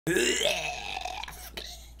Yeah,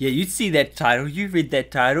 you see that title, you read that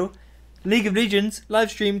title. League of Legends live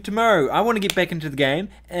stream tomorrow. I want to get back into the game,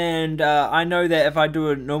 and I know that if I do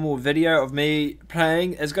a normal video of me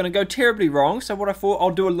playing, it's going to go terribly wrong. So what I thought, I'll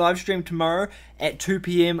do a live stream tomorrow at 2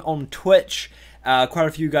 PM on Twitch. Quite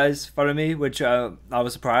a few guys follow me, which I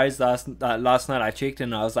was surprised. Last night I checked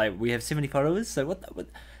and I was like, we have 70 followers. So what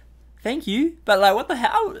thank you, but like, what the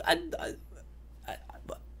hell?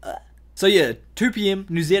 So yeah, 2 PM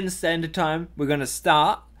New Zealand Standard Time. We're going to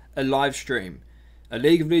start a live stream, a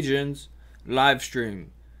League of Legends live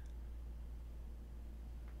stream.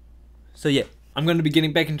 So yeah, I'm going to be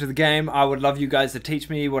getting back into the game. I would love you guys to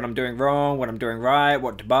teach me what I'm doing wrong, what I'm doing right,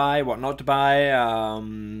 what to buy, what not to buy.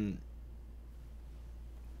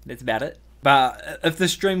 That's about it. But if the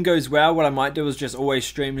stream goes well, what I might do is just always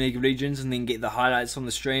stream League of Legends and then get the highlights from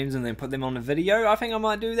the streams and then put them on a video. I think I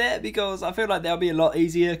might do that because I feel like that'll be a lot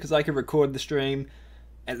easier because I can record the stream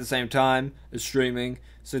at the same time as streaming.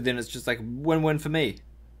 So then it's just like a win-win for me.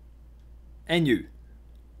 And you.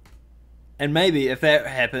 And maybe if that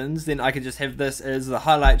happens, then I could just have this as the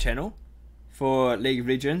highlight channel for League of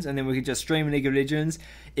Legends, and then we could just stream League of Legends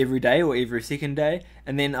every day or every second day,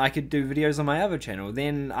 and then I could do videos on my other channel.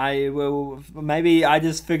 Then I will, maybe I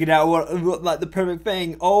just figured out what like the perfect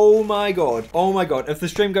thing. Oh my god, if the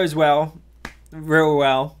stream goes well, real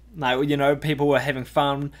well, like, you know, people are having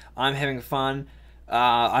fun, I'm having fun.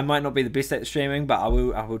 I might not be the best at streaming, but I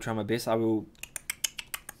will try my best. I will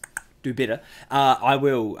do better. I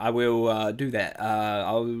will do that.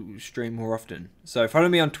 I'll stream more often. So follow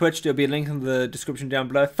me on Twitch. There'll be a link in the description down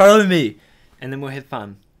below. Follow me, and then we'll have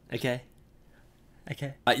fun. Okay.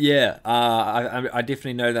 Okay. Yeah. I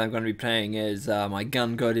definitely know that I'm going to be playing as my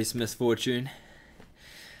gun goddess Misfortune,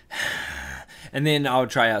 and then I'll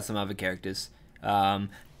try out some other characters.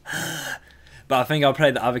 But I think I'll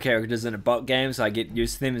play the other characters in a bot game so I get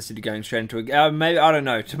used to them instead of going straight into a... maybe, I don't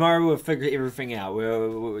know. Tomorrow we'll figure everything out.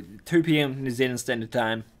 We're 2 PM New Zealand Standard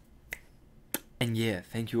Time. And yeah,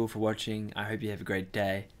 thank you all for watching. I hope you have a great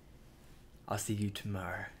day. I'll see you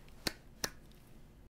tomorrow.